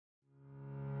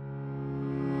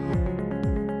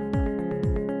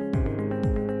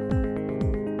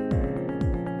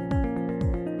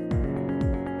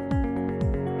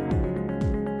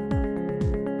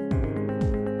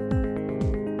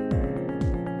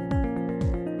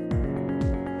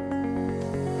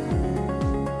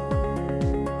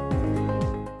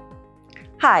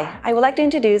Hi, I would like to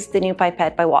introduce the new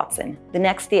Pipette by Watson, the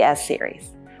Nexty-s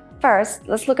series. First,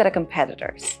 let's look at our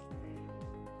competitors.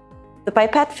 The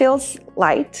Pipette feels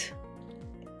light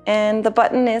and the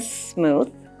button is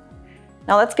smooth.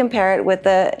 Now let's compare it with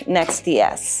the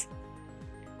Nexty-s.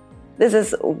 This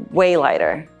is way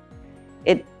lighter.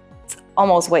 It's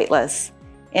almost weightless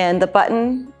and the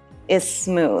button is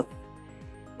smooth.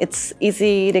 It's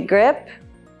easy to grip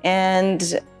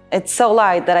and it's so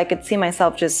light that I could see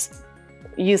myself just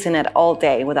using it all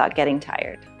day without getting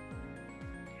tired.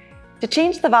 To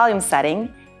change the volume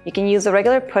setting, you can use a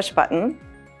regular push button,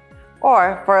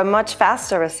 or for a much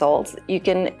faster result, you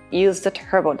can use the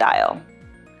turbo dial,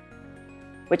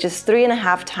 which is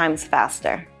 3.5 times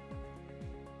faster.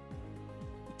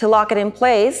 To lock it in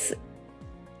place,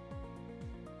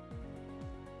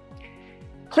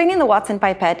 cleaning the Watson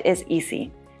Pipette is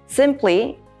easy.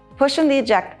 Simply push on the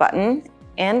eject button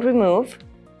and remove.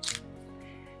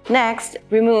 Next,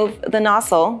 remove the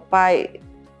nozzle by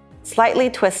slightly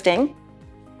twisting.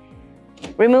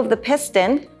 Remove the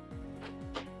piston,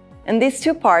 and these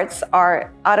two parts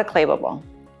are autoclavable.